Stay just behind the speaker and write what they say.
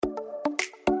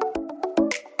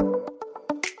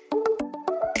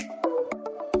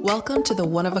Welcome to the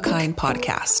One of a Kind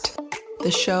podcast, the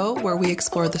show where we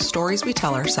explore the stories we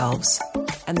tell ourselves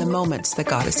and the moments that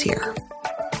got us here.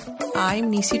 I'm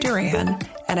Nicy Duran,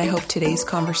 and I hope today's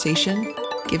conversation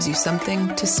gives you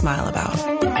something to smile about.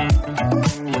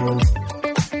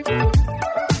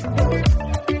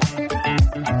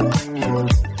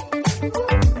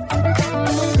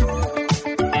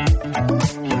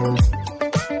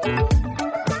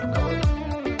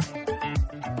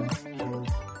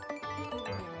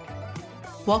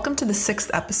 Welcome to the 6th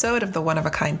episode of the One of a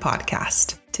Kind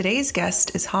podcast. Today's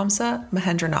guest is Hamsa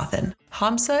Mahendranathan.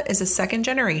 Hamsa is a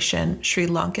second-generation Sri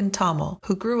Lankan Tamil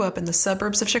who grew up in the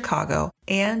suburbs of Chicago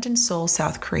and in Seoul,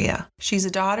 South Korea. She's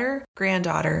a daughter,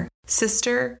 granddaughter,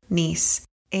 sister, niece,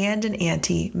 and an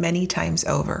auntie many times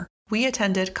over. We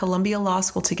attended Columbia Law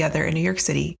School together in New York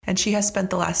City, and she has spent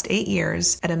the last 8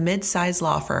 years at a mid-sized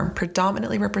law firm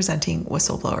predominantly representing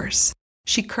whistleblowers.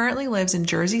 She currently lives in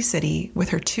Jersey City with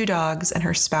her 2 dogs and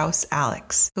her spouse,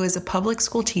 Alex, who is a public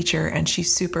school teacher, and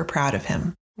she's super proud of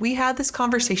him. We had this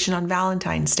conversation on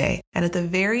Valentine's Day, and at the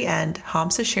very end,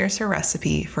 Hamsa shares her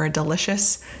recipe for a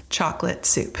delicious chocolate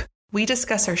soup. We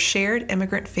discuss our shared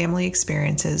immigrant family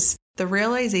experiences, the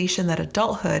realization that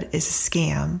adulthood is a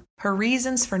scam, her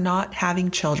reasons for not having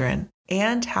children,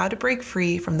 and how to break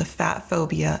free from the fat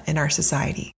phobia in our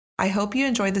society. I hope you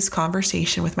enjoyed this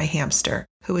conversation with my hamster,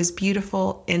 who is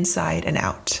beautiful inside and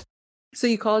out. So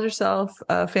you called yourself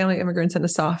a family of immigrants and a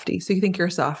softie. So you think you're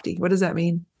a softie. What does that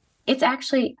mean? It's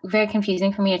actually very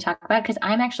confusing for me to talk about because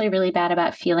I'm actually really bad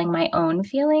about feeling my own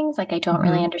feelings. Like I don't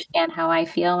really understand how I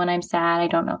feel when I'm sad. I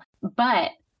don't know.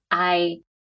 But I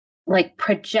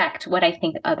project what I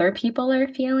think other people are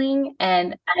feeling.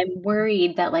 And I'm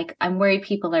worried that I'm worried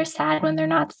people are sad when they're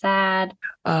not sad.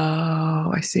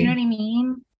 Oh, I see. You know what I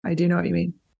mean? I do know what you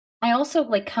mean. I also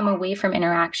come away from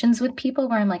interactions with people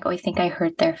where I'm like, oh, I think I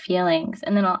hurt their feelings.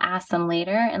 And then I'll ask them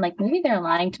later and maybe they're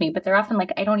lying to me, but they're often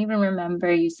like, I don't even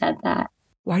remember you said that.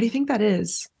 Why do you think that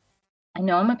is? I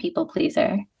know I'm a people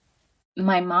pleaser.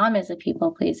 My mom is a people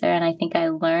pleaser. And I think I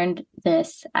learned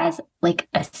this as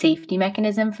a safety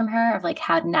mechanism from her of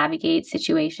how to navigate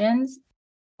situations.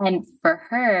 And for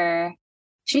her,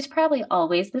 she's probably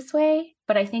always this way.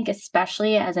 But I think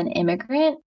especially as an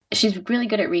immigrant, she's really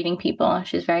good at reading people.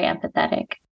 She's very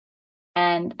empathetic.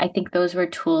 And I think those were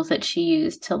tools that she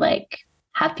used to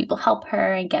have people help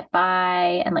her and get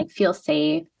by and feel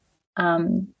safe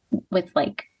with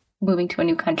moving to a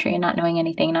new country and not knowing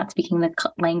anything, not speaking the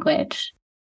language.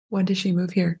 When did she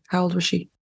move here? How old was she?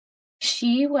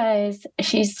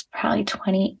 She's probably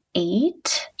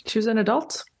 28. She was an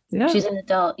adult? Yeah. She's an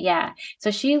adult. Yeah.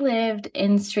 So she was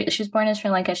born in Sri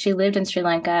Lanka. She lived in Sri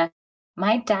Lanka.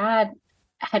 My dad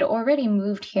had already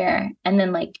moved here and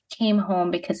then came home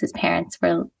because his parents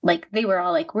were they were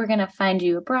all we're going to find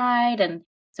you a bride. And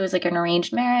so it was an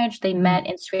arranged marriage. They met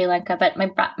in Sri Lanka, but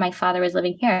my father was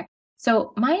living here.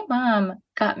 So my mom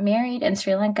got married in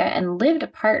Sri Lanka and lived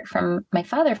apart from my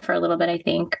father for a little bit, I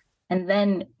think, and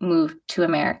then moved to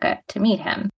America to meet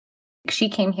him. She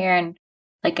came here and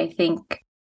I think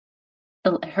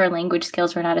her language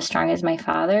skills were not as strong as my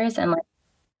father's. And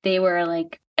they were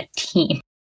a team.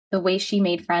 The way she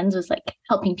made friends was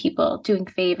helping people, doing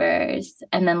favors,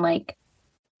 and then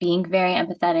being very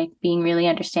empathetic, being really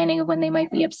understanding of when they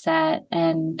might be upset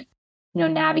and,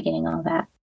 navigating all that.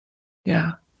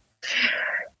 Yeah.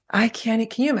 I can't.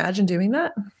 Can you imagine doing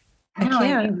that? I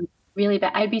can't. Really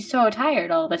bad. I'd be so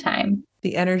tired all the time.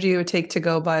 The energy it would take to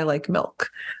go buy milk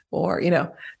or,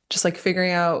 just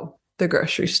figuring out the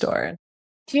grocery store.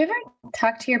 Do you ever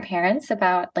talk to your parents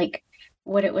about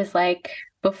what it was like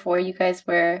before you guys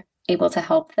were able to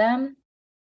help them?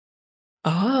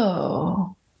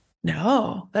 Oh,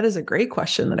 no, that is a great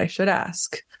question that I should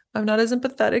ask. I'm not as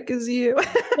empathetic as you.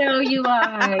 No, you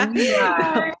are. You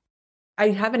are. I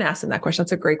haven't asked them that question.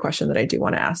 That's a great question that I do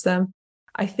want to ask them.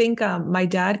 I think my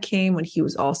dad came when he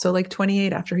was also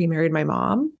 28 after he married my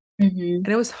mom. And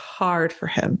it was hard for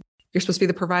him. You're supposed to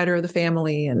be the provider of the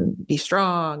family and be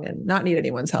strong and not need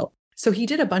anyone's help. So he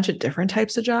did a bunch of different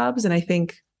types of jobs. And I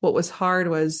think what was hard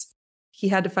was he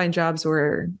had to find jobs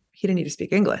where he didn't need to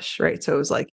speak English, right? So it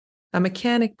was a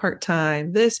mechanic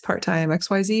part-time, this part-time,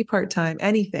 XYZ part-time,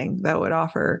 anything that would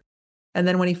offer. And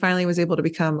then when he finally was able to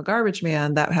become a garbage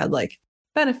man, that had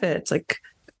benefits. It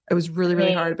was really,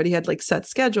 really hard, but he had set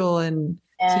schedule. And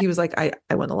so he was I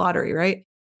won the lottery, right?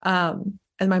 And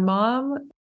my mom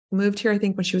moved here, I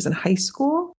think, when she was in high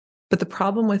school. But the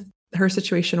problem with her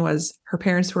situation was her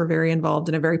parents were very involved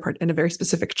in a very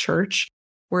specific church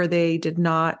where they did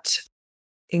not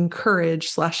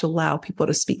encourage/allow people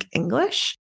to speak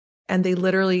English. And they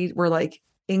literally were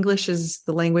English is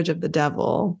the language of the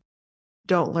devil.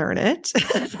 don't learn it.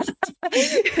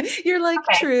 You're like,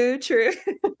 Okay. true.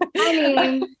 I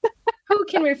mean, who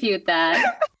can refute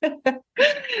that?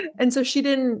 And so she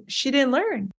didn't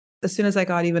learn. As soon as I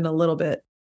got even a little bit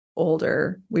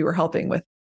older, we were helping with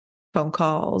phone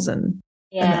calls and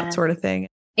that sort of thing.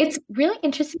 It's really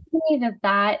interesting to me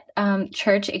that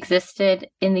church existed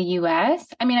in the US.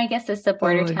 I mean, I guess it's a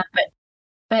border town,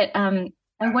 but I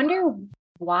wonder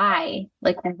why,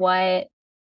 like what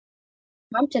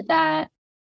prompted that?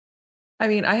 I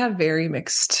mean, I have very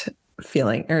mixed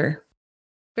feeling or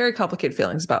very complicated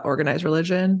feelings about organized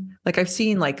religion. Like I've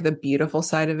seen like the beautiful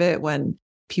side of it when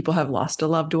people have lost a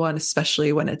loved one,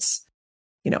 especially when it's,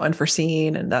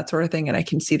 unforeseen and that sort of thing. And I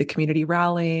can see the community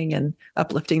rallying and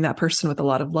uplifting that person with a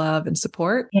lot of love and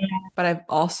support. Yeah. But I've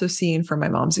also seen from my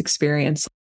mom's experience,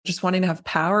 just wanting to have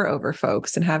power over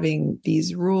folks and having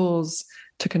these rules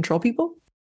to control people.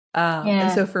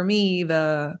 And so for me,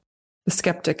 the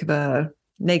skeptic, the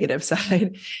negative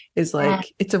side is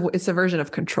like, it's a version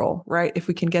of control, right? If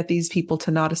we can get these people to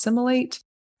not assimilate,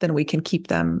 then we can keep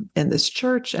them in this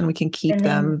church and we can keep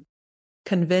them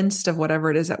convinced of whatever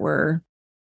it is that we're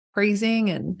praising.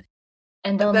 And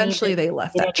eventually they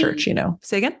left that church,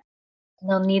 Say again?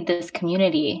 They'll need this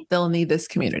community.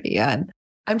 Yeah. And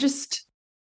I'm just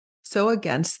so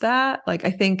against that. Like,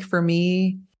 I think for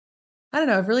me, I don't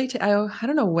know, I've really, I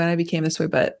don't know when I became this way,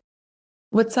 but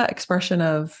what's that expression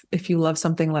of if you love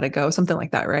something, let it go, something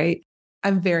like that, right?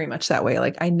 I'm very much that way.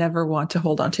 Like I never want to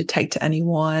hold on too tight to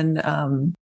anyone.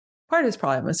 Part of it's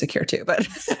probably I'm insecure too, but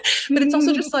it's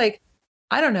also just like,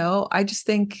 I don't know. I just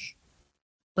think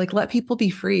like, let people be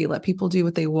free, let people do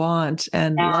what they want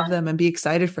and love them and be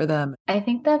excited for them. I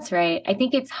think that's right. I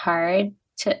think it's hard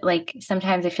to like,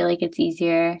 sometimes I feel like it's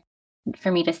easier for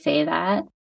me to say that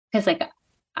because like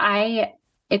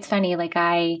it's funny, like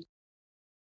I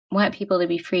want people to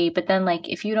be free, but then like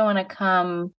if you don't want to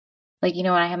come, like when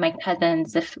I have my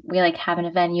cousins, if we like have an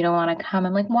event, you don't want to come.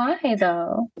 I'm like, why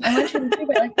though? I want you to be free,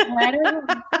 but like why don't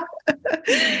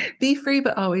you be free,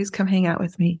 but always come hang out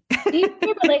with me. Be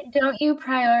free, but like don't you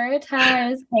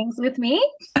prioritize things with me?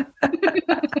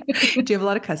 Do you have a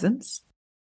lot of cousins?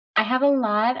 I have a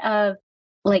lot of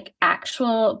like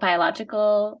actual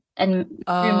biological and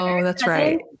that's cousins,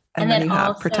 right. And then you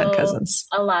have pretend cousins.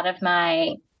 A lot of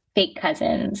my fake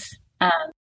cousins.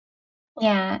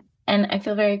 And I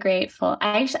feel very grateful.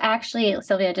 I actually,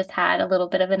 Sylvia, just had a little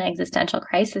bit of an existential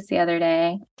crisis the other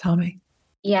day. Tell me.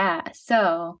 Yeah.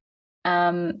 So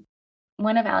one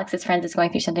of Alex's friends is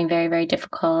going through something very, very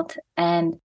difficult.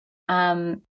 And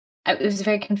it was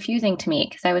very confusing to me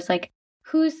because I was like,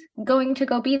 who's going to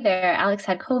go be there? Alex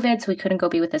had COVID, so he couldn't go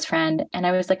be with his friend. And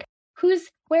I was like,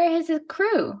 where is his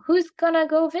crew? Who's going to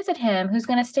go visit him? Who's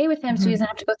going to stay with him so he doesn't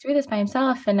have to go through this by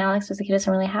himself? And Alex was like, he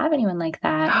doesn't really have anyone like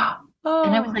that.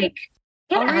 And I was like,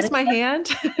 I'll raise my hand.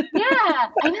 Yeah,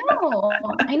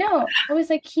 I know. I was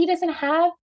like, he doesn't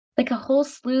have like a whole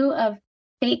slew of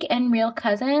fake and real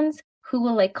cousins who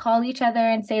will like call each other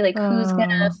and say like who's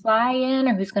gonna fly in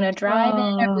or who's gonna drive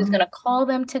in or who's gonna call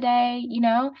them today.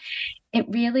 It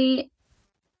really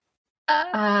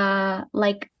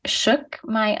like shook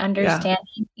my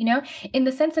understanding, in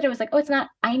the sense that it was like, oh, it's not,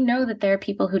 I know that there are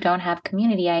people who don't have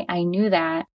community. I knew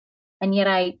that. And yet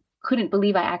I couldn't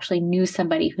believe I actually knew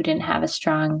somebody who didn't have a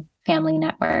strong family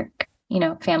network,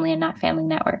 family and not family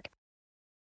network.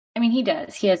 I mean, he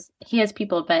does. He has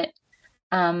people, but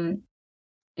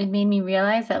it made me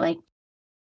realize that like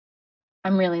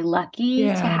I'm really lucky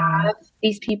to have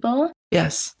these people.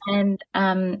 Yes. And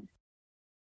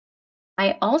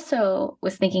I also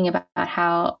was thinking about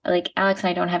how like Alex and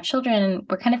I don't have children. And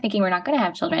we're kind of thinking we're not going to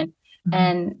have children. Mm-hmm.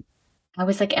 And I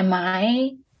was like, am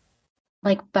I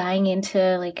like buying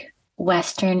into like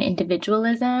Western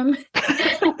individualism?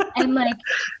 And like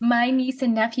my niece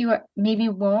and nephew maybe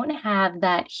won't have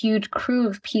that huge crew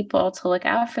of people to look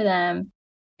out for them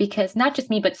because not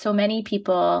just me, but so many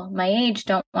people my age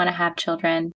don't want to have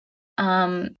children.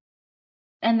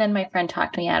 And then my friend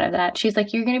talked me out of that. She's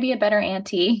like, you're going to be a better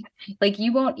auntie. Like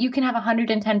you can have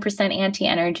 110% auntie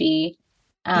energy.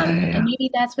 And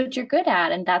maybe that's what you're good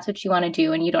at and that's what you want to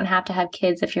do. And you don't have to have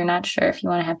kids if you're not sure if you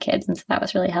want to have kids. And so that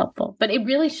was really helpful, but it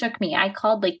really shook me. I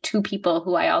called like 2 people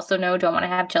who I also know don't want to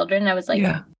have children. And I was like,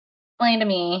 explain to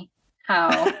me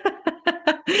how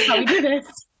we do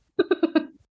this.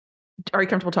 Are you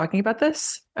comfortable talking about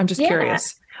this? I'm just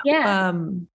curious. Yeah.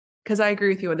 Because I agree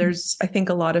with you. I think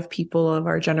a lot of people of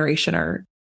our generation are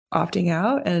opting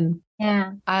out. And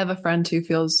I have a friend who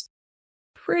feels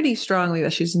pretty strongly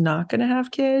that she's not going to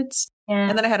have kids. Yeah.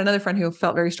 And then I had another friend who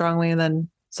felt very strongly and then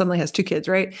suddenly has 2 kids.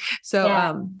 Right. So,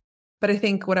 but I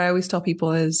think what I always tell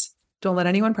people is don't let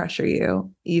anyone pressure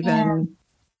you, even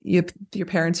your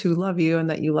parents who love you and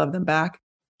that you love them back,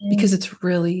 because it's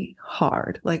really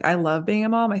hard. Like, I love being a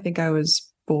mom. I think I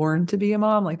was born to be a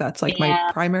mom. Like, that's like my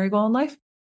primary goal in life.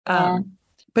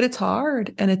 But it's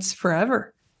hard and it's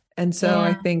forever. And so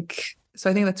I think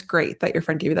that's great that your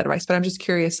friend gave you that advice. But I'm just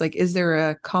curious, like, is there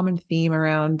a common theme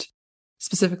around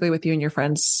specifically with you and your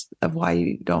friends of why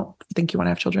you don't think you want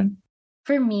to have children?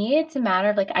 For me, it's a matter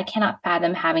of like, I cannot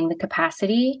fathom having the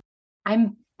capacity.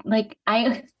 I'm like,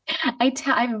 I've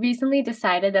recently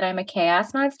decided that I'm a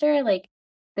chaos monster. Like,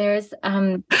 there's this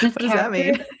what does that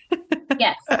mean?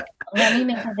 Yes. Let me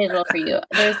make a visual for you.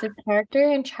 There's this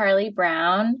character in Charlie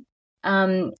Brown.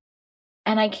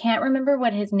 And I can't remember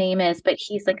what his name is, but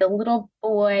he's like a little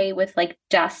boy with like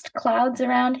dust clouds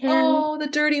around him. Oh, the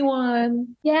dirty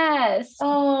one. Yes.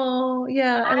 Oh,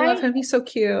 yeah. I love him. He's so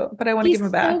cute, but I want to give him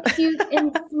a bath. He's so cute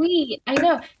and sweet. I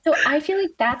know. So I feel like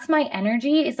that's my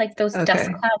energy, is like those dust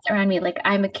clouds around me. Like,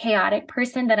 I'm a chaotic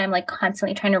person that I'm like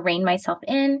constantly trying to rein myself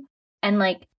in. And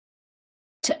like,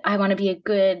 I want to be a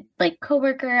good like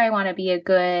coworker. I want to be a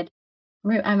good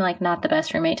I'm like not the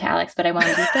best roommate to Alex, but I want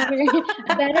to be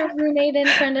a better roommate and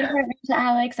friend and partner to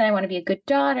Alex. And I want to be a good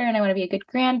daughter and I want to be a good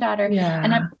granddaughter. Yeah.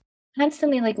 And I'm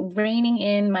constantly like reining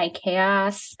in my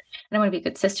chaos. And I want to be a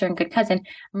good sister and good cousin.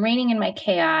 I'm reining in my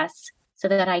chaos so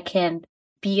that I can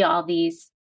be all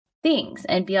these things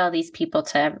and be all these people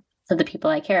to the people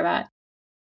I care about.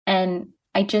 And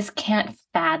I just can't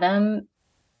fathom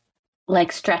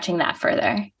like stretching that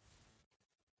further.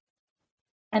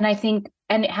 And I think,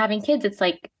 and having kids, it's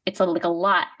like a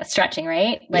lot of stretching,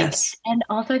 right? Like, yes. And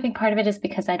also I think part of it is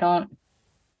because I don't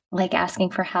like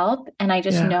asking for help. And I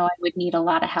just know I would need a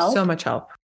lot of help. So much help.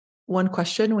 One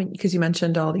question, because you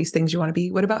mentioned all these things you want to be,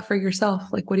 what about for yourself?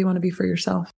 Like, what do you want to be for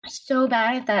yourself? I'm so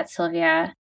bad at that,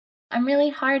 Sylvia. I'm really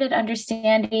hard at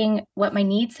understanding what my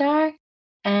needs are.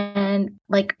 And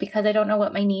like, because I don't know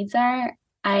what my needs are,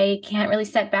 I can't really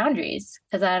set boundaries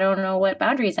because I don't know what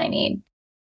boundaries I need.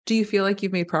 Do you feel like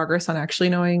you've made progress on actually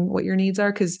knowing what your needs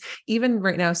are? Because even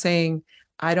right now saying,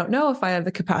 I don't know if I have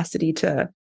the capacity to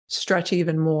stretch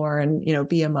even more and,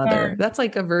 be a mother, that's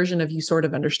like a version of you sort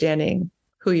of understanding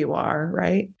who you are,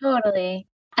 right? Totally.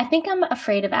 I think I'm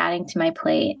afraid of adding to my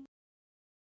plate.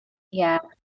 Yeah.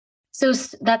 So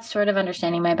that's sort of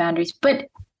understanding my boundaries. But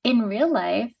in real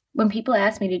life, when people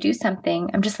ask me to do something,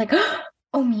 I'm just like,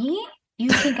 oh, me? You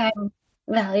think I'm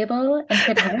valuable and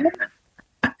could help?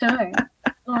 Sure.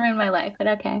 It'll ruin my life, but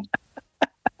okay.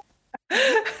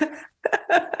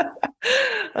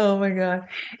 Oh my God.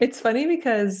 It's funny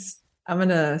because I'm going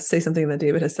to say something that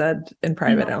David has said in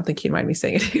private. I don't think he'd mind me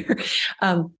saying it here.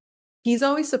 He's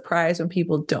always surprised when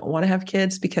people don't want to have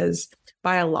kids because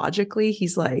biologically,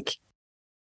 he's like,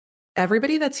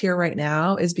 everybody that's here right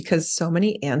now is because so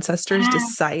many ancestors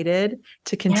decided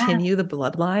to continue the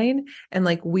bloodline. And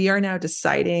like, we are now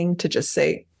deciding to just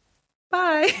say,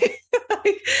 bye.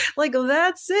 like,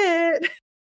 that's it.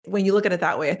 When you look at it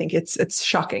that way, I think it's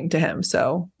shocking to him.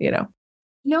 So,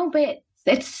 No, but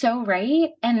it's so right.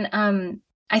 And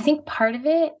I think part of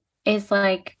it is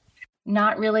like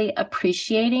not really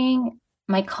appreciating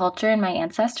my culture and my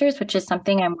ancestors, which is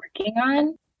something I'm working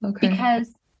on. Okay.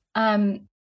 Because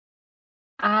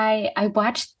I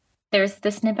watched, there's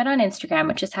this snippet on Instagram,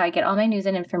 which is how I get all my news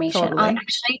and information. Totally.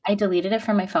 Actually, I deleted it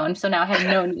from my phone. So now I have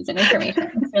no news and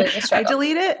information. It's really a struggle. I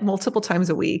delete it multiple times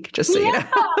a week, just so you know.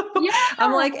 Yeah.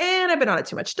 I'm like, and I've been on it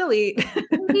too much. Delete.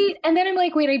 And then I'm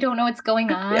like, wait, I don't know what's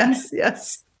going on.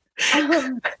 Yes.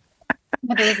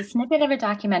 But there was a snippet of a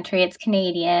documentary. It's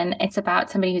Canadian. It's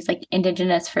about somebody who's like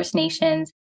Indigenous First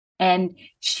Nations. And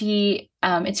she,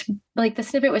 it's like the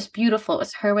snippet was beautiful. It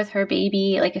was her with her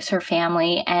baby, like it's her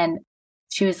family. And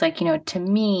she was like, to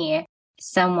me,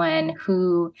 someone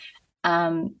who,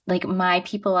 like my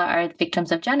people are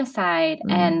victims of genocide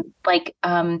and like,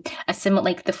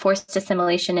 like the forced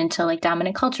assimilation into like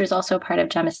dominant culture is also a part of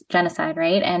genocide.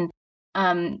 Right. And,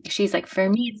 she's like, for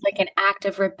me, it's like an act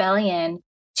of rebellion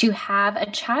to have a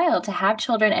child, to have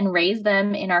children and raise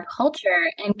them in our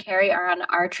culture and carry on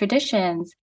our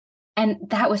traditions. And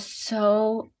that was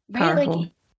so powerful.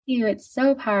 Like, it's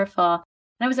so powerful.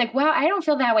 And I was like, wow, I don't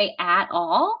feel that way at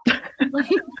all.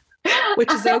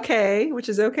 Which is okay.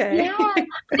 Yeah,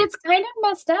 but it's kind of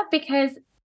messed up because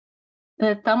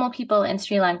the Tamil people in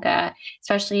Sri Lanka,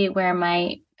 especially where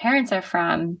my parents are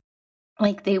from,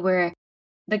 like the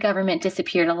government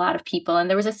disappeared a lot of people and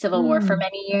there was a civil war for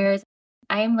many years.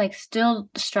 I'm like still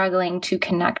struggling to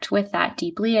connect with that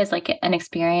deeply as like an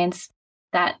experience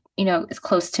that, is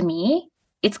close to me.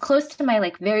 It's close to my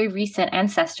like very recent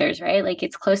ancestors, right? Like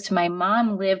it's close to my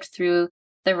mom lived through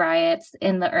the riots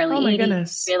in the early 80s in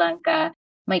Sri Lanka.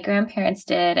 my grandparents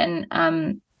did. And,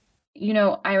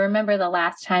 I remember the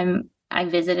last time I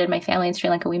visited my family in Sri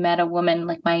Lanka, we met a woman,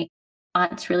 like my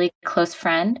aunt's really close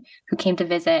friend, who came to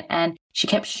visit, and she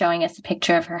kept showing us a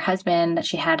picture of her husband that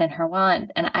she had in her wallet.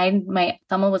 And my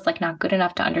Tamil was like not good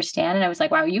enough to understand. And I was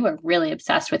like, wow, you are really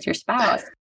obsessed with your spouse.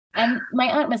 And my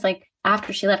aunt was like,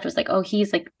 after she left, was like, oh,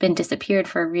 he's like been disappeared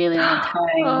for a really long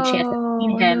time. She hasn't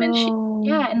seen him.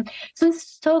 No. And so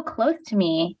it's so close to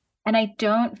me. And I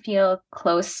don't feel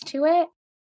close to it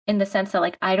in the sense that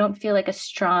like, I don't feel like a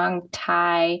strong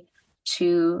tie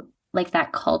to like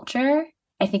that culture.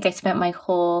 I think I spent my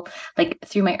whole, like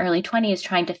through my early 20s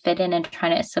trying to fit in and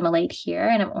trying to assimilate here.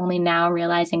 And I'm only now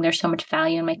realizing there's so much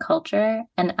value in my culture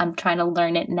and I'm trying to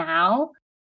learn it now.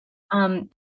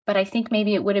 But I think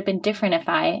maybe it would have been different if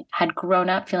I had grown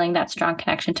up feeling that strong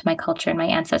connection to my culture and my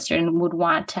ancestors and would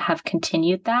want to have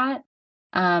continued that.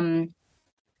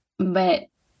 But,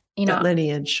 that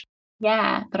lineage.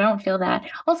 Yeah, but I don't feel that.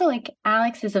 Also, like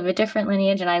Alex is of a different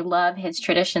lineage and I love his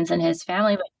traditions and his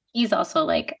family, but he's also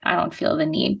like, I don't feel the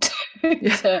need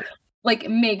to like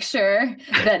make sure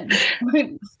that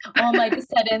all my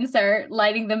descendants are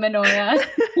lighting the menorah,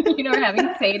 or having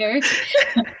seders.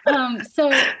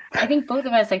 So I think both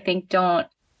of us, don't,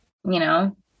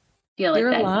 feel like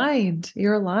You're that. aligned.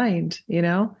 You're aligned,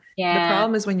 Yeah. The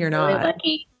problem is when you're really not.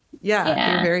 lucky.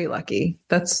 Yeah, you're very lucky.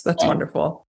 That's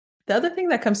wonderful. The other thing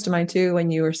that comes to mind too,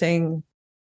 when you were saying,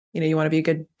 you want to be a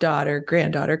good daughter,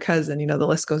 granddaughter, cousin, the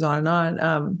list goes on and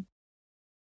on.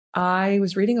 I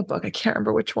was reading a book. I can't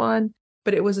remember which one,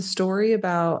 but it was a story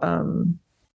about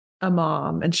a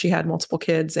mom and she had multiple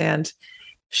kids. And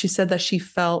she said that she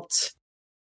felt,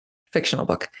 fictional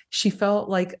book, she felt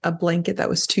like a blanket that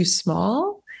was too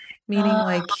small, meaning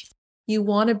like you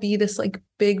want to be this like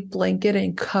big blanket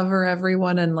and cover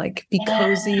everyone and like be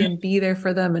cozy and be there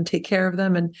for them and take care of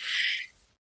them. And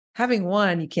having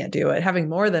one, you can't do it. Having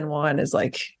more than one is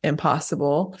like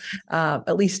impossible,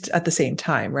 at least at the same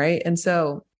time. Right. And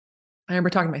so I remember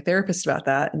talking to my therapist about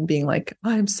that and being like,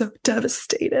 I'm so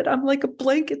devastated. I'm like a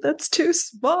blanket that's too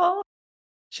small.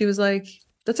 She was like,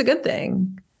 that's a good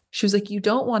thing. She was like, you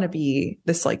don't want to be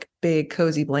this like big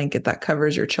cozy blanket that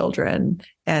covers your children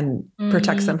and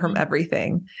protects them from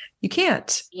everything. You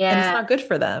can't. Yeah. And it's not good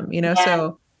for them,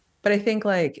 So, but I think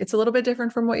like it's a little bit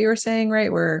different from what you were saying,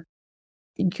 right? Where,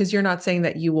 because you're not saying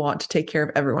that you want to take care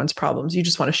of everyone's problems. You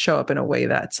just want to show up in a way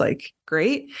that's like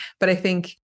great. But I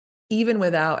think even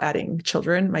without adding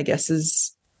children, my guess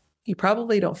is you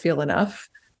probably don't feel enough.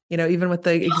 Even with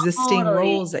the existing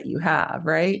roles that you have,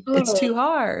 right? Totally. It's too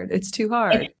hard. It's too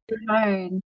hard.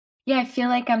 Yeah, I feel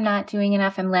like I'm not doing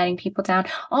enough. I'm letting people down.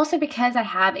 Also because I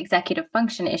have executive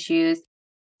function issues,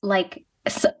 like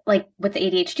with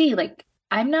ADHD, like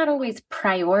I'm not always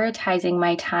prioritizing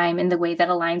my time in the way that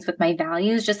aligns with my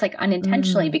values, just like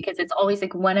unintentionally, because it's always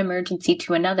like one emergency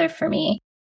to another for me,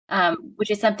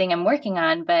 which is something I'm working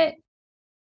on. But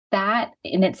that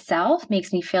in itself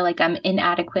makes me feel like I'm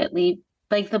inadequately,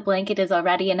 like the blanket is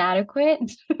already inadequate.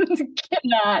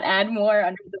 Cannot add more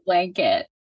under the blanket.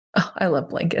 Oh, I love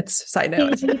blankets. Side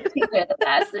note. The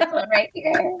best. This one right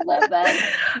here. Love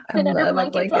that. I love a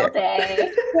blanket all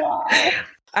day. Yeah.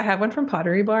 I have one from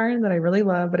Pottery Barn that I really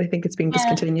love, but I think it's being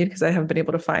discontinued because I haven't been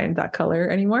able to find that color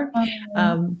anymore.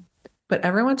 But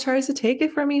everyone tries to take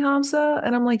it from me, Hamsa.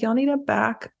 And I'm like, y'all need to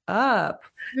back up.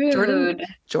 Rude.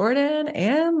 Jordan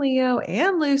and Leo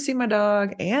and Lucy, my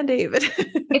dog, and David.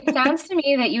 It sounds to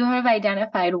me that you have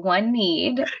identified one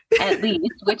need, at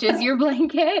least, which is your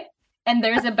blanket. And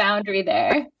there's a boundary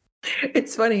there.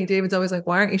 It's funny. David's always like,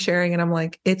 why aren't you sharing? And I'm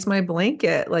like, it's my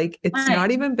blanket. Like, it's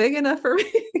not even big enough for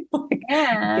me. Like,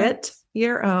 get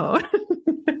your own.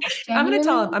 I'm going to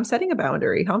tell him I'm setting a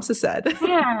boundary. Hamsa said.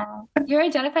 Yeah. You're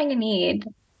identifying a need.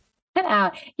 Cut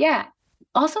out. Yeah.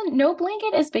 Also, no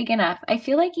blanket is big enough. I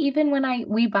feel like even when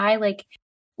we buy like,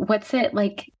 what's it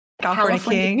like?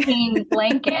 California King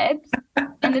blankets.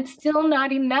 And it's still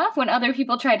not enough when other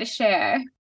people try to share.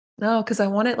 No, because I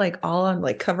want it like all on,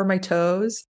 like cover my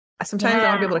toes. Sometimes I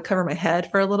want to be able to cover my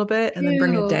head for a little bit and then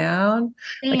bring it down,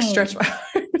 like stretch my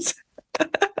arms.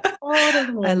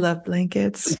 I love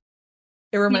blankets.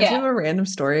 It reminds me of a random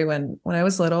story when I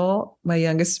was little, my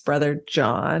youngest brother,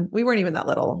 John, we weren't even that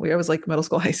little. I was like middle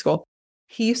school, high school.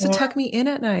 He used to tuck me in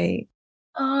at night.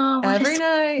 Oh, every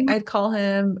night I'd call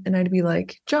him and I'd be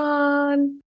like,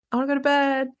 John, I want to go to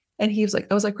bed. And he was like,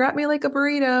 I was like, wrap me like a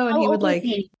burrito. And he would like,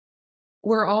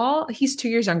 he's 2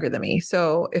 years younger than me.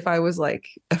 So if I was like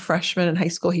a freshman in high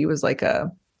school, he was like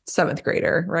a 7th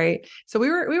grader. Right. So we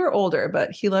were older,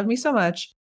 but he loved me so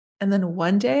much. And then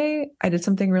one day I did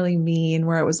something really mean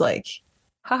where I was like,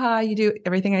 haha, you do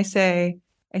everything I say.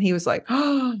 And he was like,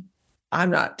 oh, I'm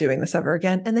not doing this ever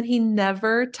again. And then he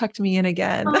never tucked me in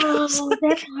again. Oh,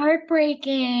 that's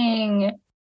heartbreaking.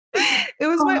 It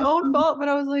was my own fault, but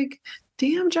I was like,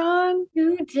 damn, John,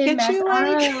 You did can't mess you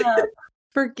like up.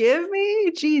 forgive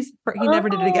me? Jeez. He never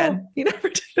did it again. He never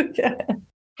did it again.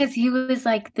 Because he was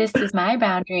like, this is my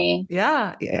boundary.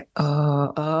 Yeah. Yeah.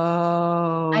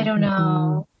 I don't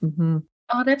know. Mm-hmm.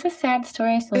 Oh, that's a sad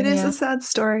story, It is a Sylvia. sad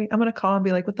story. I'm going to call and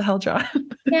be like, what the hell, John?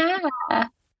 Yeah.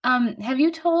 Have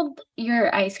you told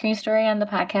your ice cream story on the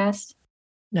podcast?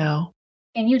 No.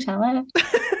 Can you tell it?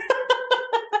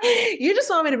 You just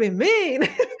want me to be mean.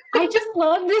 I just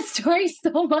love this story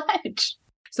so much.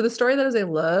 So the story that Jose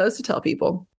loves to tell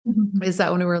people is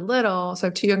that when we were little, so I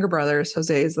have two younger brothers.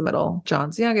 Jose is the middle.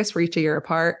 John's the youngest. We're each a year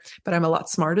apart, but I'm a lot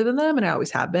smarter than them. And I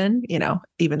always have been, you know,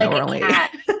 even Like though we're a only...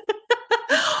 cat.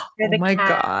 Oh my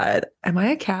God. Am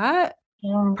I a cat?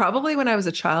 Yeah. Probably when I was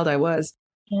a child, I was.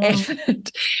 Yeah.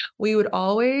 And we lived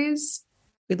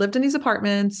in these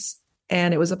apartments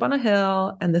and it was up on a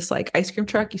hill, and this like ice cream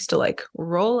truck used to like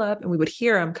roll up and we would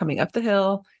hear him coming up the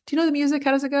hill. Do you know the music?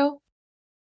 How does it go?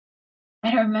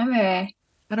 I don't remember.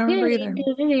 I don't remember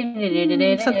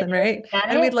either. Something, right?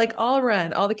 And we'd like all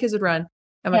run, all the kids would run.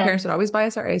 And my parents would always buy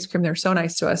us our ice cream. They were so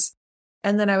nice to us.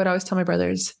 And then I would always tell my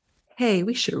brothers, hey,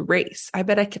 we should race. I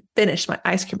bet I could finish my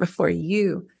ice cream before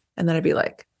you. And then I'd be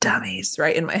like, dummies,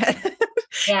 right in my head.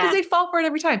 Because they'd fall for it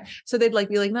every time. So they'd like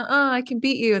be like, no, I can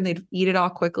beat you. And they'd eat it all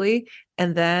quickly.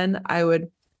 And then I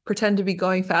would pretend to be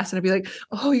going fast and I'd be like,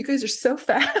 oh, you guys are so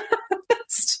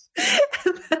fast.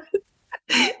 And then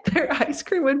their ice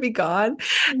cream would be gone.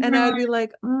 And I would be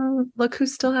like, look who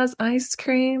still has ice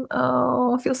cream.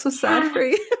 Oh, I feel so sad for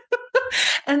you.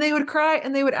 And they would cry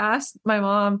and they would ask my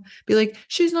mom, be like,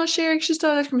 she's not sharing. She's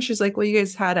still ice cream. She's like, well, you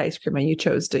guys had ice cream and you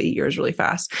chose to eat yours really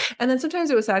fast. And then sometimes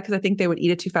it was sad because I think they would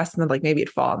eat it too fast and then like maybe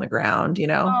it'd fall on the ground, you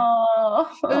know?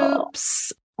 Oh.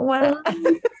 Oops. What?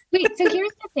 Wait, so here's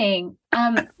the thing.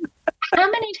 How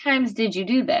many times did you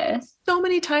do this? So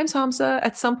many times, Hamsa.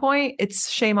 At some point, it's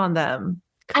shame on them.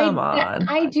 Come on.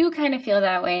 I do kind of feel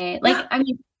that way. Like, I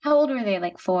mean, how old were they?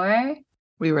 Like 4?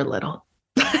 We were little.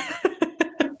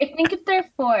 I think if they're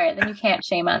 4, then you can't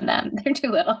shame on them. They're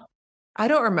too little. I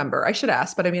don't remember. I should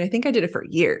ask, but I mean, I think I did it for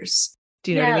years.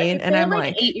 Do you know what I mean? If and they're I'm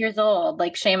like 8 years old,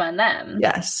 like shame on them.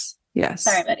 Yes.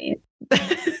 Sorry, buddy.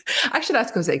 I should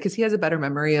ask Jose because he has a better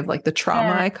memory of like the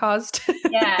trauma I caused.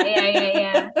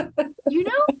 Yeah. You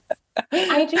know,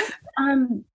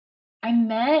 I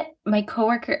met my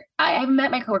coworker. I've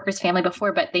met my coworker's family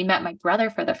before, but they met my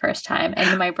brother for the first time.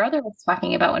 And my brother was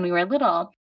talking about when we were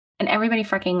little. And everybody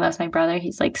freaking loves my brother.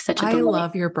 He's like such a delight. I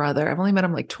love your brother. I've only met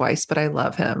him like twice, but I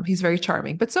love him. He's very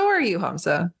charming. But so are you,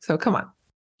 Hamsa. So come on.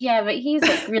 Yeah, but he's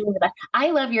like really the best.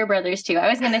 I love your brothers too. I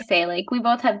was going to say like we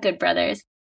both have good brothers.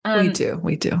 We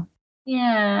do.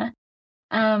 Yeah.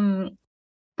 But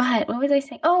what was I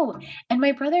saying? Oh, and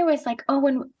my brother was like, oh,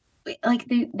 when like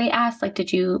they asked like,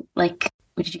 did you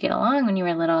get along when you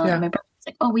were little? Yeah. And my brother was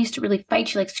like, oh, we used to really fight.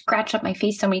 She like scratched up my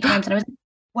face so many times. And I was like,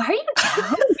 why are you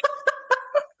telling me?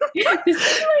 This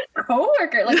is my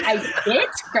coworker. Like I did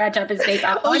scratch up his face.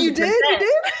 100%. Oh, you did?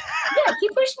 Yeah, he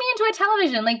pushed me into a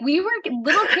television. Like we were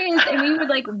little kids and we would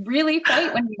like really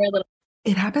fight when we were little.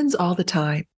 It happens all the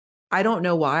time. I don't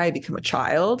know why I become a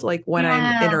child. Like when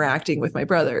I'm interacting with my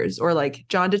brothers or like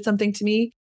John did something to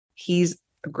me. He's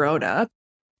a grown up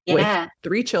with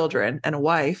 3 children and a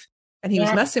wife. And he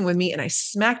was messing with me and I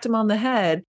smacked him on the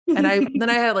head. And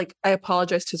I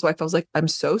apologized to his wife. I was like, I'm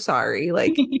so sorry.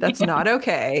 Like, that's not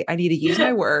okay. I need to use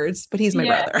my words, but he's my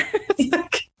brother.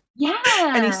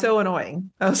 And he's so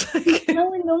annoying. I was like,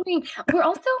 so annoying. We're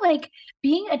also like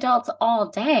being adults all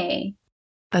day.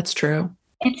 That's true.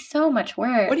 It's so much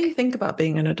work. What do you think about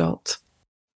being an adult?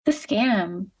 The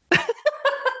scam.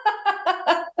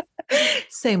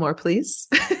 Say more, please.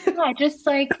 Yeah, just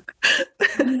like,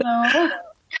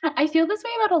 I feel this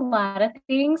way about a lot of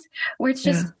things where it's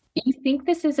just, you think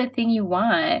this is a thing you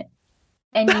want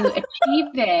and you achieve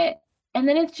it. And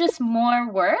then it's just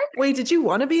more work. Wait, did you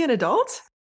want to be an adult?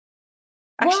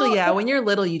 Actually, when you're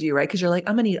little, you do, right? Because you're like,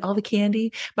 I'm going to eat all the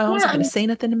candy. My mom's not going to say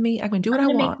nothing to me. I'm going to do what I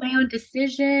want. Make my own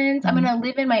decisions. I'm going to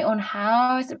live in my own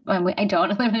house. I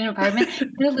don't live in an apartment.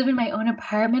 I'm going to live in my own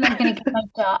apartment. I'm going to get my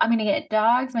dog. I'm going to get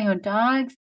dogs, my own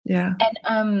dogs. Yeah.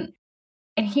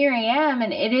 And here I am,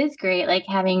 and it is great. Like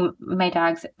having my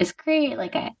dogs is great.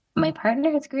 Like my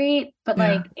partner is great, but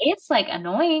like it's like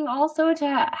annoying also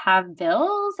to have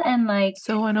bills and like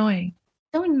so annoying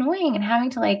and having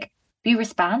to like be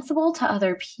responsible to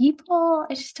other people.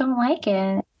 I just don't like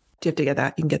it. Do you have to get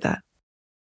that? You can get that.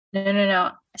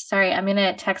 No. Sorry, I'm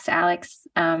gonna text Alex.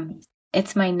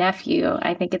 It's my nephew.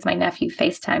 I think it's my nephew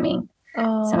FaceTiming.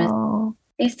 Oh.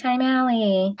 FaceTime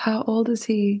Allie. How old is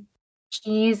he?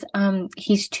 He's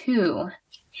 2. Okay.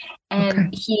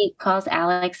 And he calls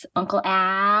Alex Uncle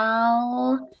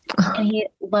Al, and he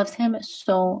loves him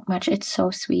so much. It's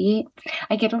so sweet.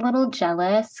 I get a little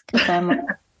jealous because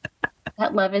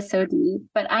that love is so deep.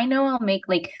 But I know I'll make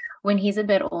like when he's a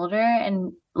bit older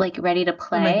and like ready to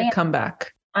I'll make play, a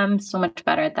comeback. I'm so much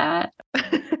better at that.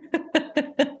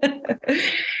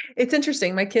 It's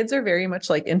interesting. My kids are very much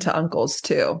like into uncles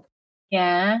too.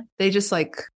 Yeah. They just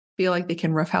like feel like they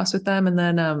can roughhouse with them. And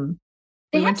then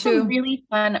They we have went some to really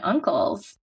fun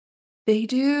uncles. they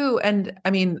do. And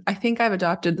I mean, I think I've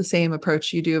adopted the same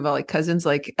approach you do about like cousins,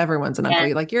 like everyone's an uncle.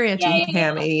 Yeah. Like your auntie Yeah.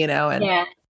 Hammy, you know, Yeah.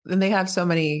 and they have so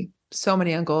many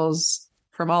uncles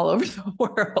from all over the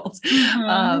world.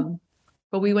 Mhm.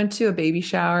 But we went to a baby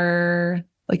shower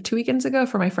like 2 weekends ago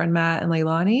for my friend Matt and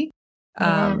Leilani.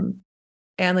 Yeah.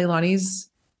 And Leilani's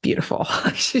beautiful.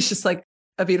 She's just like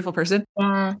a beautiful person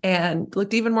Yeah. and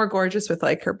looked even more gorgeous with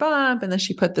like her bump. And then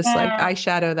she put this like Yeah.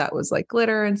 eyeshadow that was like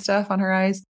glitter and stuff on her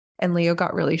eyes. And Leo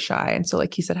got really shy. And so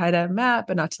like he said hi to Matt,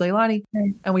 but not to Leilani.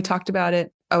 And we talked about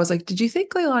it. I was like, did you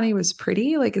think Leilani was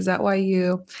pretty? Like, is that why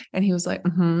you? And he was like,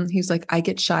 mm-hmm. He was like, I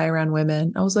get shy around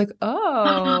women. I was like,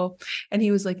 oh. And he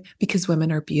was like, because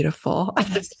women are beautiful.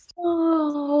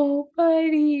 Oh,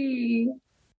 buddy.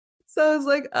 So I was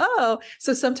like, oh.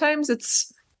 So sometimes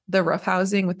it's the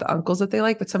roughhousing with the uncles that they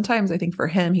like. But sometimes I think for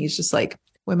him, he's just like,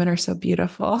 women are so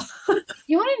beautiful.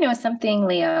 You want to know something,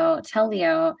 Leo? Tell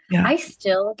Leo. Yeah. I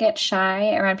still get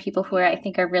shy around people who I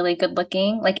think are really good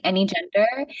looking, like any gender.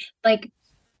 Like,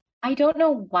 I don't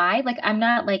know why. Like, I'm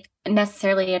not like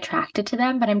necessarily attracted to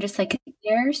them, but I'm just like,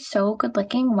 they're so good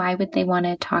looking. Why would they want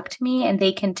to talk to me? And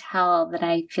they can tell that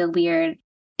I feel weird.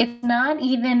 It's not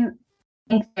even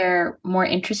think they're more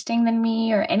interesting than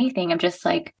me or anything. I'm just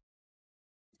like,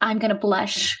 I'm going to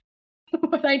blush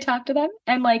when I talk to them.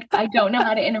 And like, I don't know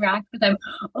how to interact with them,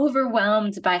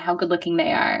 overwhelmed by how good looking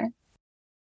they are.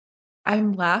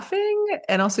 I'm laughing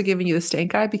and also giving you the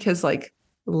stank eye because like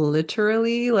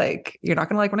literally like you're not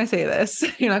gonna like when I say this.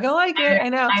 You're not gonna like it. I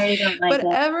know. I don't like but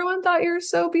it. everyone thought you were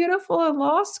so beautiful in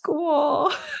law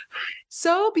school.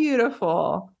 So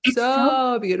beautiful. It's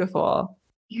so beautiful.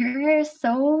 You're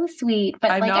so sweet.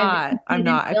 But I'm like not. I I'm really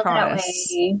not. didn't I feel that promise.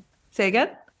 way. Say again?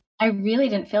 I really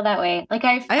didn't feel that way. Like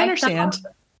I understand.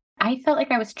 I felt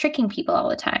like I was tricking people all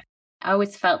the time. I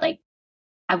always felt like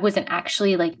I wasn't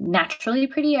actually like naturally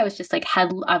pretty. I was just like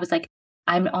I was like,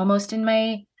 I'm almost in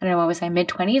my, I don't know, what was I,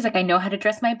 mid-20s? Like I know how to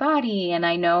dress my body and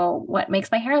I know what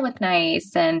makes my hair look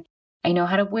nice and I know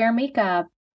how to wear makeup.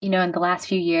 You know, in the last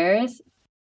few years,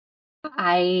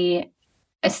 I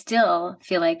still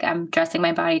feel like I'm dressing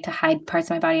my body to hide parts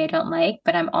of my body I don't like,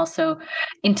 but I'm also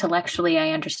intellectually,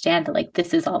 I understand that like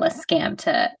this is all a scam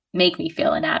to make me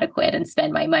feel inadequate and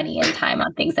spend my money and time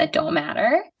on things that don't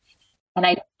matter. And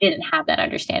I didn't have that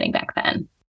understanding back then.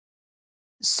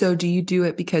 So do you do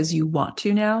it because you want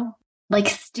to now? Like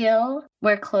still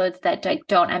wear clothes that like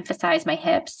don't emphasize my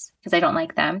hips because I don't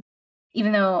like them,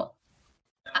 even though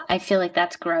I feel like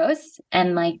that's gross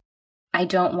and like I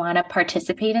don't want to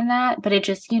participate in that. But it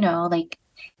just, you know, like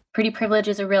pretty privilege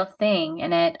is a real thing.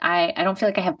 And I don't feel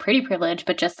like I have pretty privilege,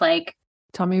 but just like,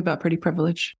 Tell me about pretty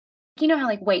privilege. you know how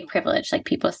like white privilege, like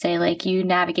people say, like you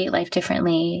navigate life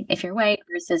differently if you're white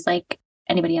versus like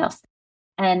anybody else.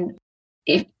 And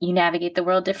if you navigate the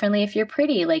world differently if you're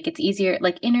pretty, like it's easier,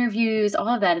 like interviews, all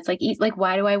of that. It's like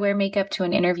why do I wear makeup to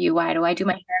an interview? Why do I do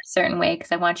my hair a certain way?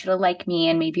 Because I want you to like me,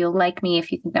 and maybe you'll like me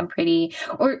if you think I'm pretty,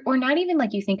 or not even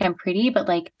like you think I'm pretty, but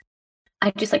like I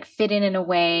just like fit in a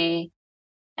way,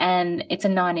 and it's a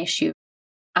non-issue.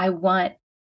 I want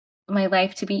my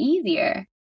life to be easier,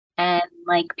 and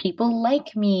like people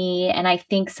like me, and I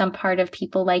think some part of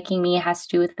people liking me has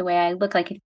to do with the way I look.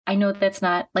 Like I know that's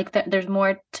not like there's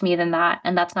more to me than that,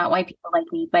 and that's not why people like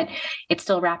me, but it's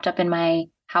still wrapped up in my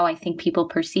how I think people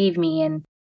perceive me. And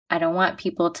I don't want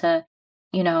people to,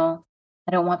 you know,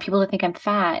 I don't want people to think I'm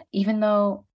fat, even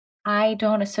though I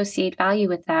don't associate value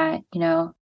with that, you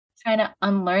know. Trying to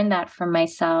unlearn that from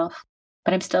myself,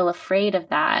 but I'm still afraid of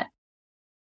that.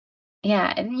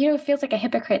 Yeah, and you know, it feels like a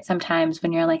hypocrite sometimes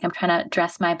when you're like, I'm trying to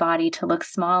dress my body to look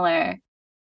smaller,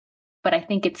 but I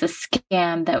think it's a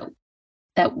scam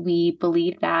that we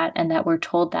believe that and that we're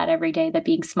told that every day, that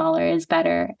being smaller is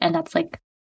better and that's like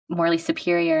morally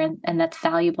superior, and that's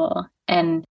valuable.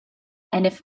 And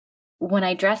if when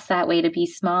I dress that way to be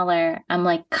smaller, I'm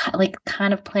like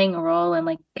kind of playing a role and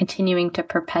like continuing to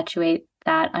perpetuate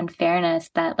that unfairness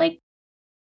that like,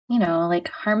 you know, like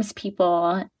harms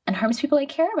people and harms people I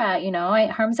care about, you know. It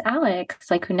harms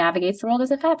Alex, like who navigates the world as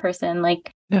a fat person.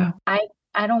 Like Yeah.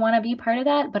 I don't want to be part of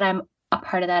that, but I'm a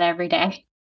part of that every day.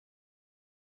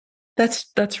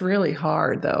 That's really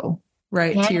hard though,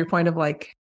 right? Yeah. To your point of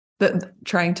like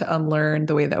trying to unlearn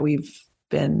the way that we've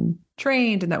been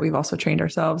trained and that we've also trained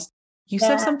ourselves. You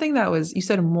said Yeah. something you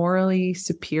said morally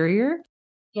superior.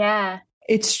 Yeah.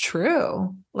 It's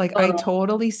true. Like I Totally.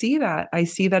 totally see that. I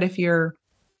see that if you're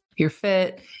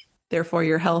fit, therefore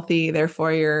you're healthy,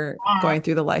 therefore you're Yeah. going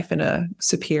through the life in a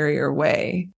superior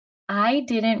way. I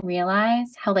didn't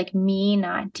realize how like me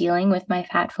not dealing with my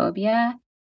fat phobia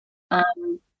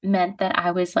meant that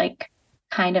I was like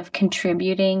kind of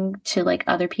contributing to like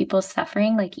other people's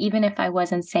suffering. Like even if I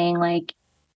wasn't saying like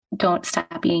don't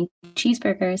stop eating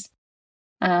cheeseburgers,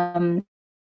 um,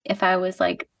 if I was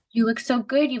like, you look so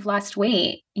good, you've lost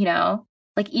weight,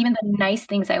 like even the nice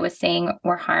things I was saying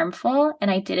were harmful. And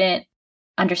I didn't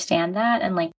understand that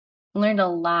and like learned a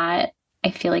lot.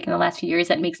 I feel like in the last few years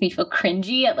that makes me feel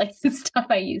cringy at like the stuff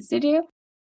I used to do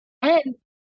and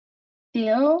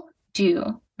still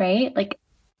do, right? Like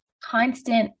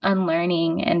constant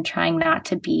unlearning and trying not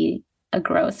to be a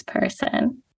gross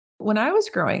person. When I was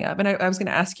growing up, and I was going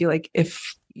to ask you like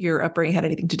if your upbringing had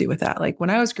anything to do with that. Like when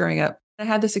I was growing up, I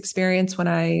had this experience when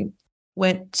I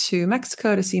went to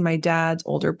Mexico to see my dad's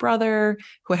older brother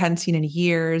who I hadn't seen in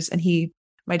years. And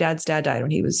my dad's dad died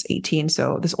when he was 18.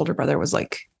 So this older brother was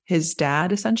like his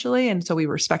dad essentially. And so we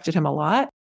respected him a lot.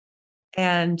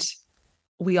 And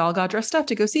we all got dressed up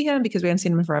to go see him because we hadn't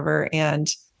seen him in forever. And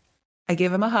I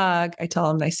gave him a hug. I tell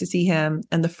him nice to see him.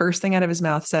 And the first thing out of his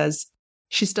mouth says,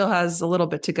 she still has a little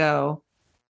bit to go.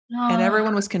 And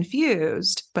everyone was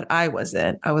confused, but I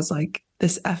wasn't. I was like,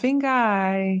 this effing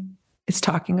guy is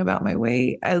talking about my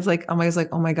weight. I was like, oh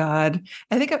my God.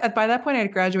 I think by that point I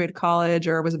had graduated college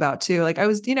or was about to. Like I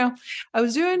was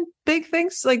doing big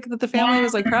things like that the family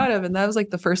was like proud of. And that was like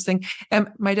the first thing. And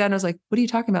my dad was like, what are you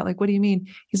talking about? Like, what do you mean?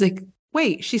 He's like,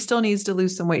 wait, she still needs to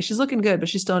lose some weight. She's looking good, but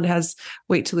she still has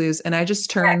weight to lose. And I just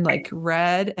turned like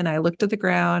red and I looked at the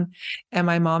ground and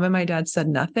my mom and my dad said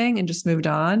nothing and just moved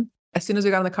on. As soon as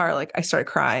we got in the car, like I started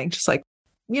crying, just like,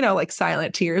 like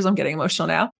silent tears. I'm getting emotional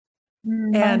now.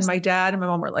 And my dad and my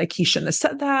mom were like, he shouldn't have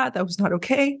said that. That was not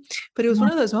okay. But it was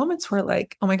one of those moments where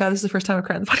like, oh my God, this is the first time I've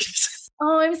cried in the podcast.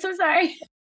 Oh, I'm so sorry.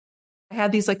 I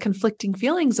had these like conflicting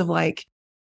feelings of like,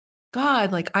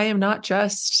 God, like I am not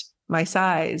just my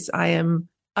size. I am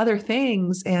other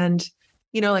things. And,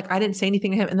 like I didn't say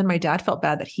anything to him. And then my dad felt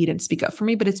bad that he didn't speak up for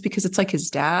me, but it's because it's like his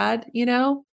dad,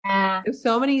 Yeah. There's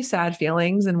so many sad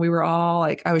feelings. And we were all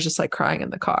like, I was just like crying in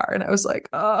the car. And I was like,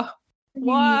 oh,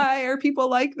 why are people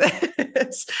like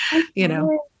this?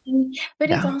 But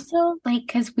it's also like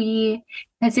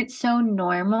because it's so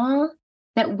normal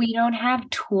that we don't have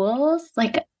tools.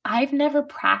 Like I've never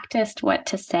practiced what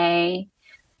to say,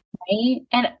 right?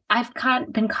 And I've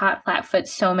been caught flat-foot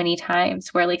so many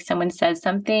times where like someone says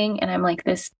something and I'm like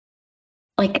this,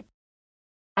 like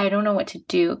I don't know what to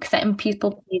do because I'm a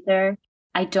people pleaser.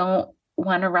 I don't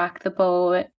want to rock the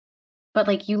boat. But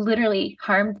like you literally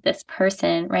harmed this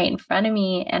person right in front of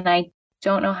me and I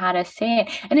don't know how to say it.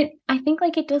 And I think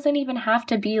like it doesn't even have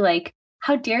to be like,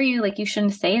 how dare you? Like you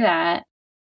shouldn't say that.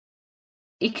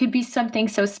 It could be something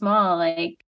so small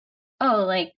like, oh,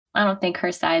 like I don't think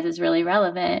her size is really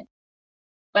relevant.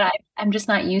 But I'm just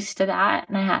not used to that.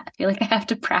 And I feel like I have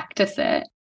to practice it.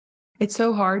 It's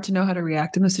so hard to know how to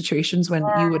react in those situations when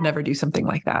you would never do something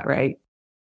like that, right?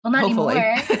 Well, not hopefully.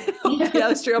 anymore. Yeah,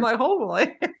 that's true. I'm like,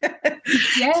 hopefully.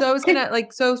 Yeah. So I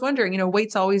was wondering,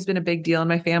 weight's always been a big deal in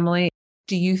my family.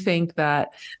 Do you think that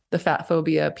the fat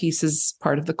phobia piece is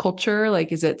part of the culture?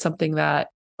 Like, is it something that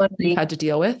you've had to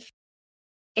deal with?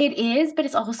 It is, but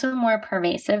it's also more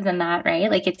pervasive than that,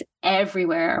 right? Like it's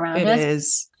everywhere around us. It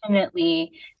is.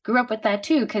 Definitely grew up with that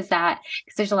too, because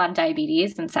there's a lot of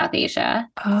diabetes in South Asia.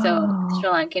 Oh. So Sri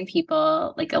Lankan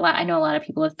people, like I know a lot of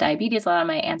people with diabetes, a lot of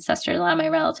my ancestors, a lot of my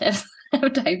relatives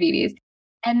have diabetes.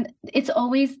 And it's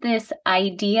always this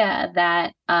idea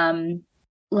that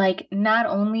like not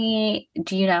only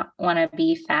do you not want to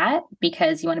be fat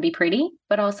because you want to be pretty,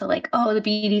 but also like, oh, the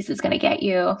diabetes is going to get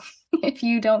you if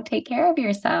you don't take care of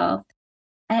yourself.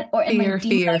 And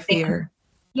Fear.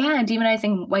 Yeah,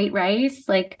 demonizing white rice,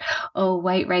 like, oh,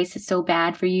 white rice is so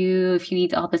bad for you. If you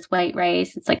eat all this white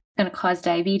rice, it's like going to cause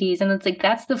diabetes. And it's like,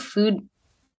 that's the food.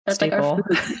 That's staple. Like our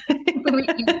food. We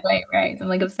eat white rice. I'm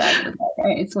like obsessed with white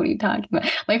rice. What are you talking about?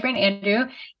 My friend Andrew,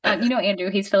 Andrew,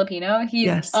 he's Filipino.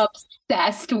 He's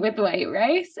obsessed with white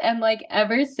rice. And like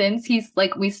ever since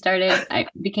I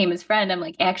became his friend, I'm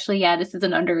like, actually, yeah, this is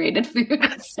an underrated food.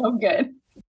 It's so good.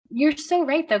 You're so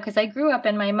right, though, because I grew up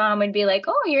and my mom would be like,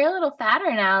 oh, you're a little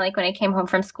fatter now, like when I came home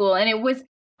from school. And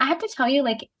I have to tell you,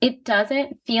 like, it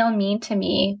doesn't feel mean to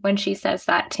me when she says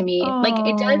that to me. Like,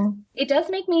 it does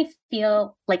make me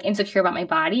feel like insecure about my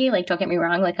body. Like, don't get me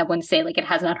wrong. Like, I wouldn't say like it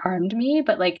has not harmed me,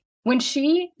 but like when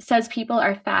she says people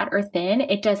are fat or thin,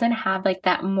 it doesn't have like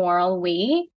that moral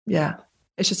weight. Yeah.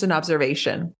 It's just an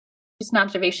observation. Just an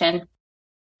observation.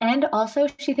 And also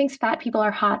she thinks fat people are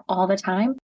hot all the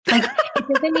time. Like, it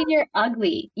doesn't mean you're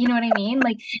ugly. You know what I mean?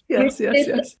 Like, yes.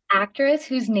 this actress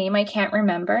whose name I can't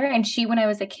remember. And she, when I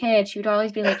was a kid, she would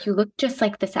always be like, you look just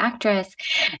like this actress.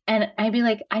 And I'd be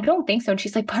like, I don't think so. And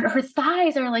she's like, but her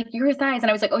thighs are like your thighs. And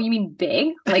I was like, oh, you mean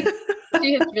big? Like,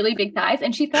 she has really big thighs.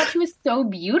 And she thought she was so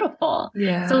beautiful.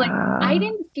 Yeah. So like, I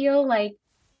didn't feel like,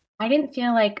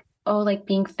 oh, like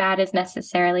being fat is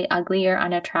necessarily ugly or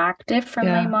unattractive from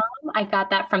my mom. I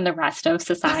got that from the rest of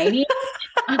society.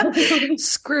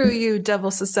 Screw you,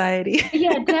 devil society.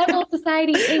 Yeah, devil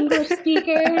society, English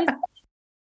speakers.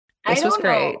 This was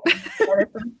great. This was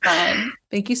fun.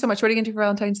 Thank you so much. What are you going to do for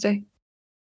Valentine's Day?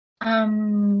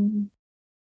 Hang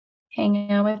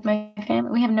out with my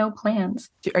family. We have no plans.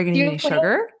 Are you going to eat any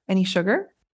sugar? Any sugar?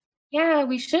 Yeah,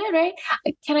 we should, right?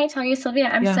 Can I tell you, Sylvia,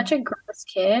 I'm such a gross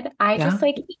kid. I just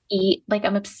like eat, like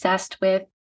I'm obsessed with,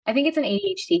 I think it's an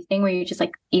ADHD thing where you just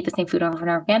like eat the same food over and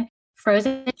over again.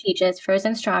 Frozen peaches,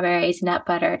 frozen strawberries, nut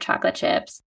butter, chocolate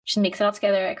chips. Just mix it all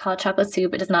together. I call it chocolate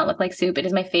soup. It does not look like soup. It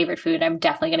is my favorite food. I'm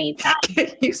definitely going to eat that.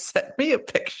 Can you send me a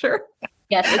picture?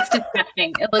 Yes, it's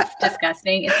disgusting. It looks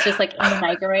disgusting. It's just like in the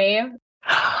microwave.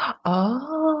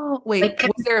 Oh, wait. Like,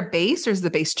 was there a base or is the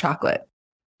base chocolate?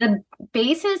 The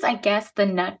base is, I guess, the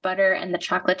nut butter and the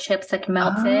chocolate chips like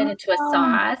melted into a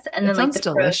sauce. And then sounds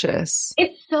delicious.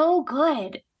 It's so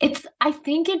good. I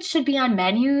think it should be on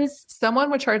menus.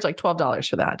 Someone would charge like $12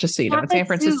 for that, just so you know. In San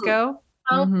Francisco.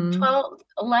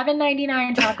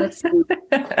 $11.99 chocolate soup.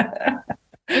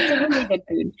 It's a really good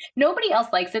food. Nobody else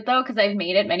likes it though, because I've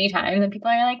made it many times and people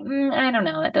are like, I don't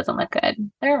know, that doesn't look good.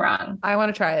 They're wrong. I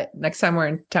want to try it next time we're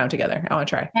in town together. I want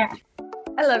to try. Yeah.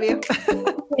 I love you.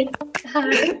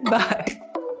 Bye.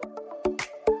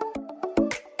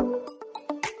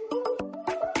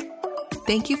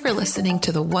 Thank you for listening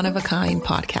to the One of a Kind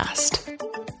podcast.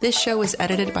 This show was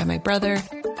edited by my brother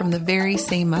from the very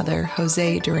same mother,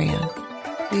 Jose Duran.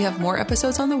 We have more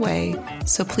episodes on the way,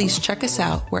 so please check us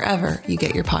out wherever you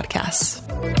get your podcasts.